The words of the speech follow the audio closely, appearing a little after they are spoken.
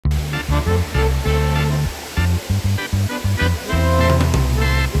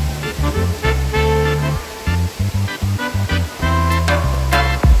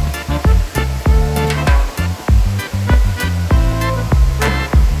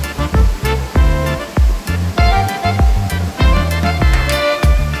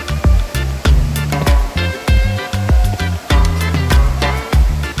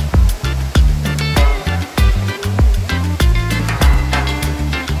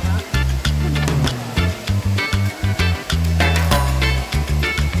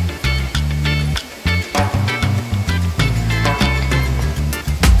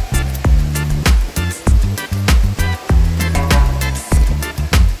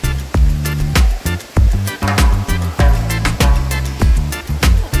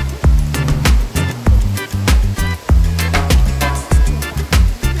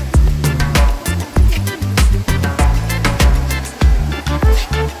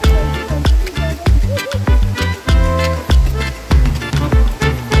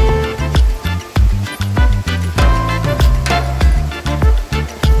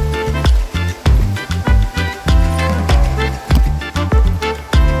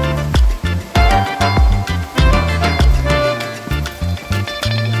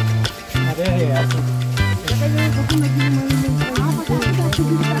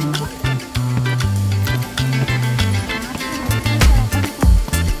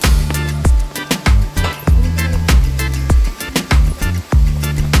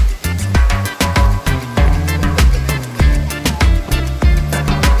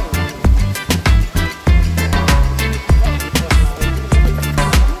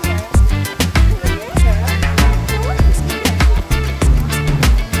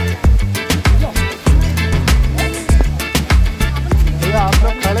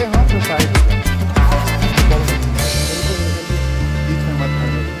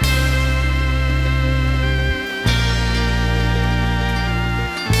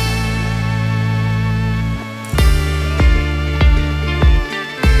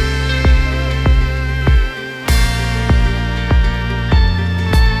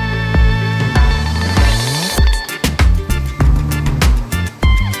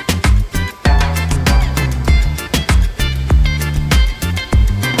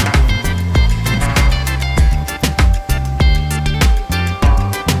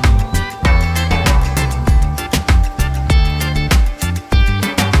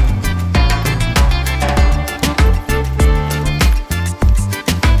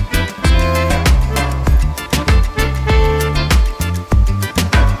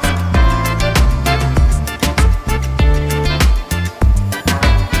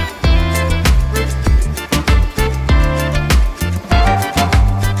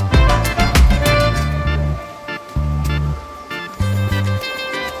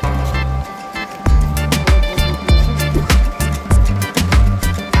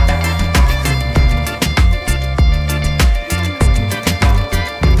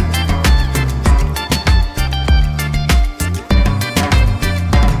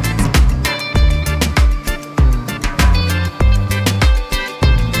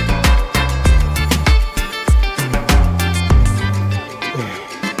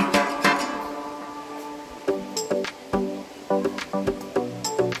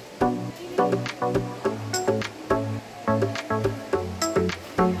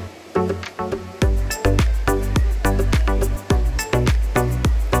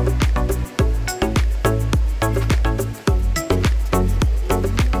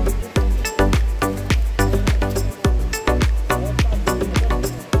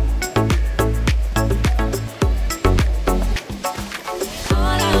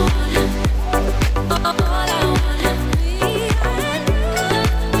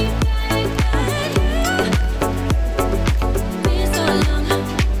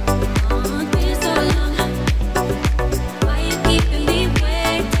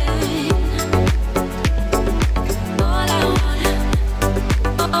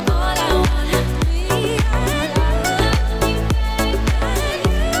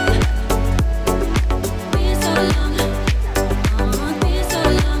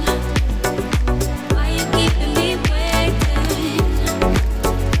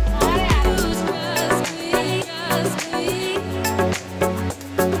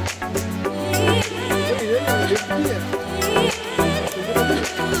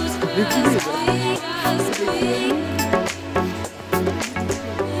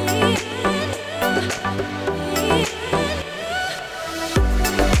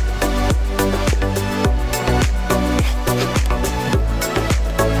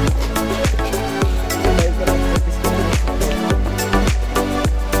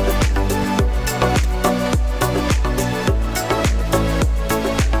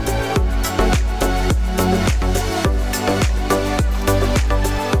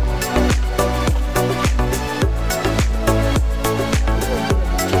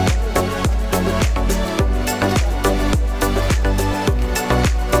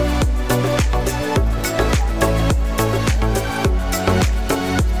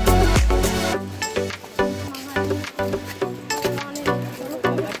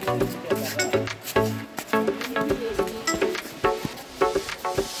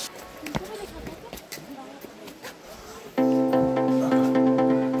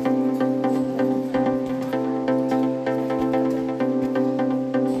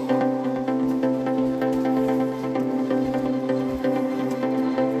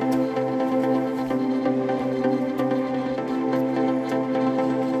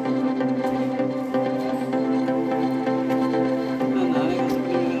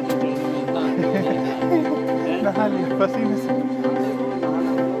नहा लिया पसीने से।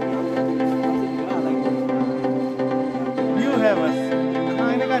 व्यू है बस,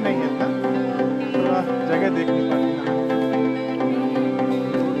 नहाने का नहीं है ना, थोड़ा जगह देखनी पड़ती है।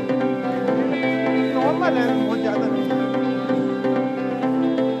 नॉर्मल है, बहुत ज़्यादा नहीं है।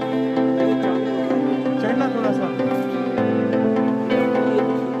 चढ़ना थोड़ा सा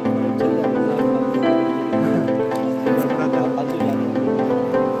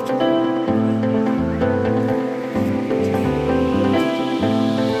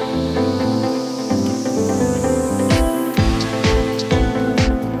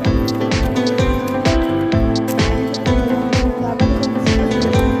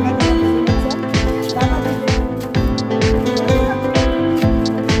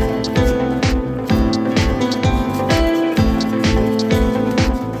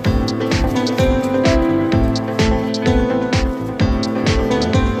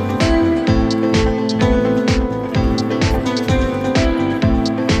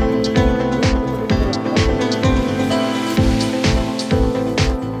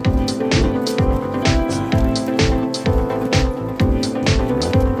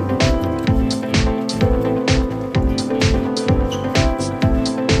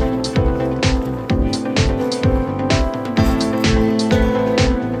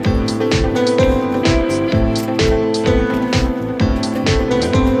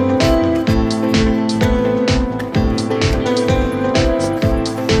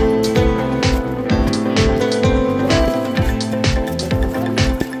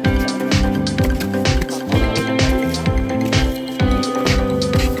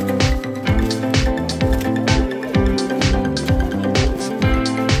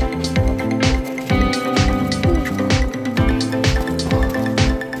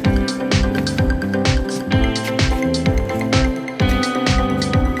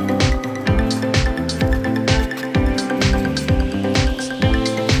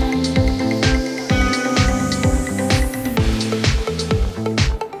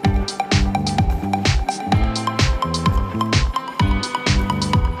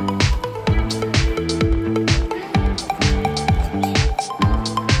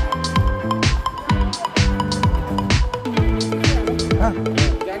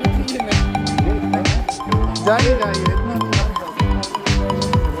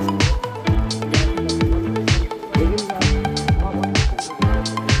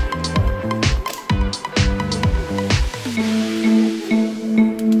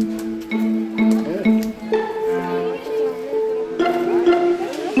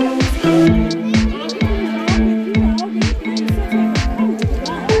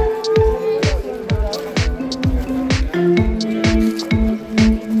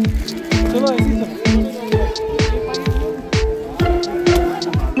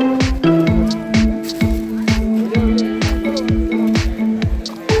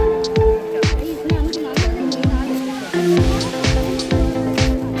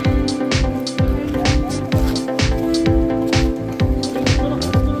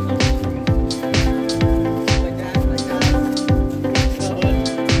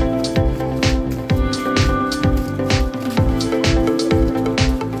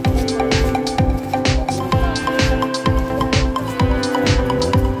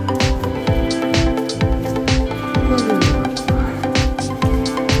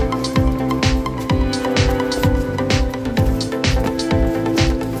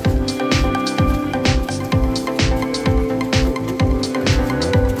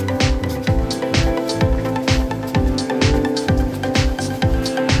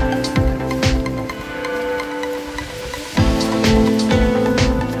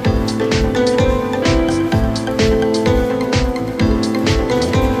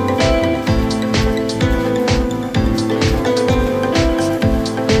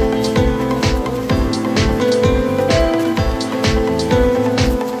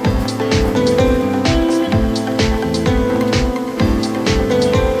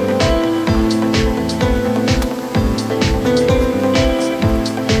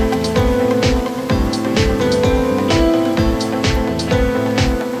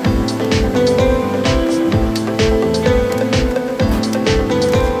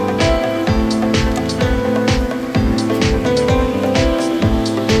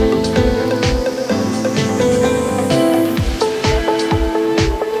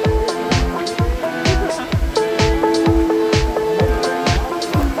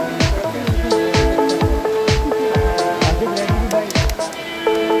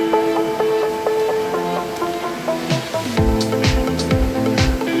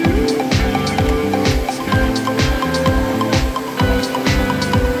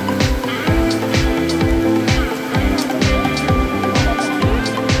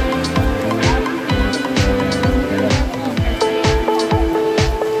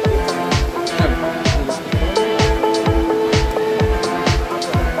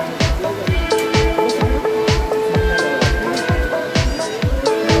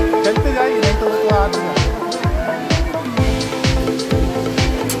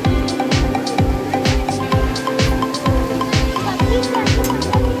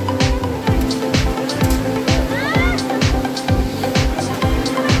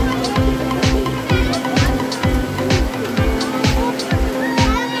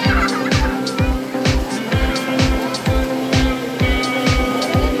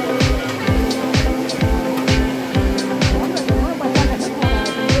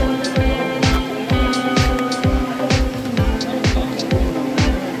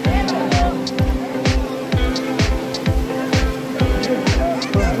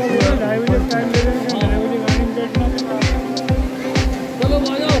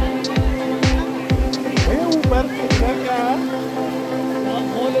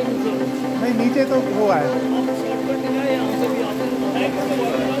वो है।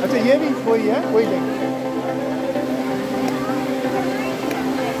 अच्छा ये भी वही है, वही जगह।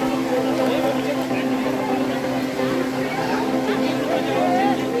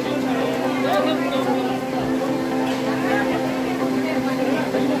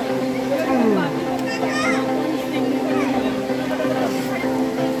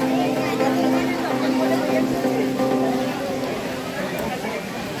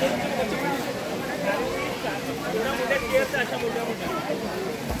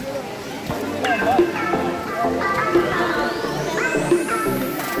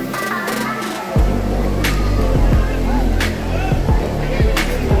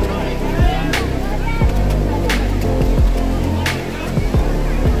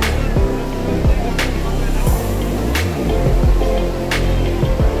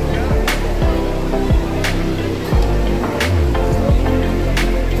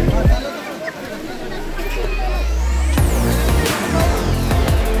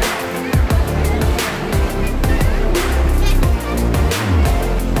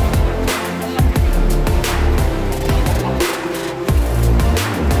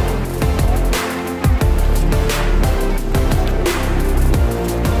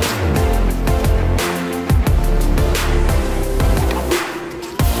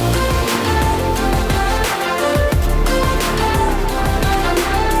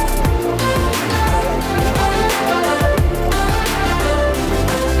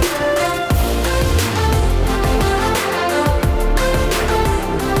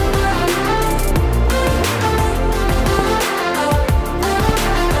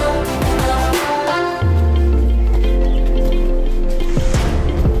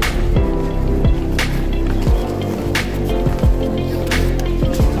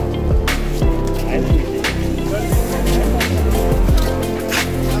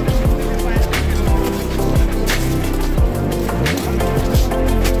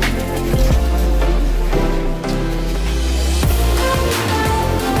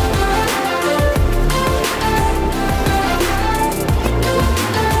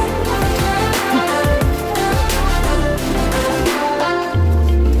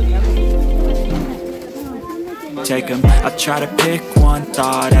 Take 'em. I try to pick one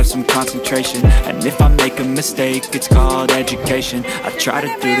thought, have some concentration, and if I make a mistake, it's called education. I try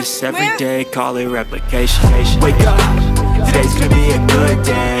to do this every day, call it replication. Wake up, today's gonna be a good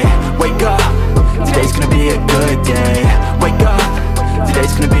day. Wake up, today's gonna be a good day. Wake up,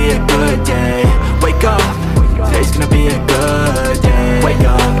 today's gonna be a good day. Wake up, today's gonna be a good day. Wake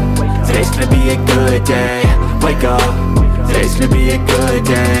up, today's gonna be a good day. Wake up, today's gonna be a good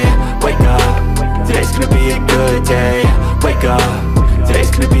day. Wake up, today's gonna be a good day. Wake up,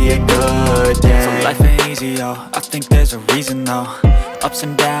 today's gonna be a good day. So life ain't easy, yo, I think there's a reason though. Ups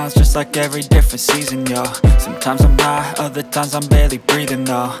and downs, just like every different season, yo. Sometimes I'm high, other times I'm barely breathing,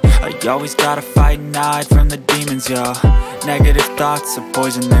 though. I always gotta fight and hide from the demons, yo. Negative thoughts are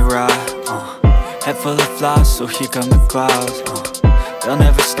poison, they rot. Head full of flies, so here come the clouds. They'll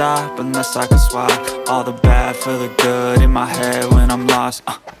never stop unless I can swap all the bad for the good in my head when I'm lost.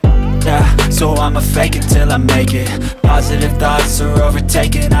 Yeah, so I'ma fake it till I make it. Positive thoughts are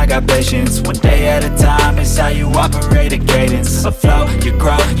overtaken, I got patience. One day at a time is how you operate a cadence. A flow, you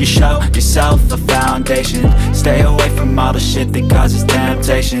grow, you show yourself a foundation. Stay away from all the shit that causes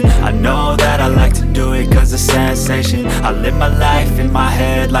temptation. I know that I like to do it cause it's sensation. I live my life in my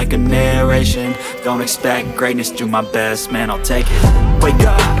head like a narration. Don't expect greatness, do my best, man, I'll take it. Wake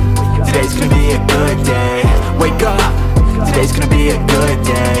up, today's gonna be a good day. Wake up, today's gonna be a good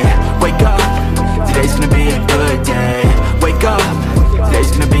day. Wake up, today's gonna be a good day. Wake up,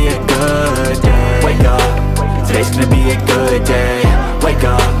 today's gonna be a good day. Wake up, today's gonna be a good day. Wake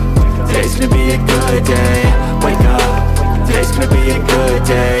up, today's gonna be a good day.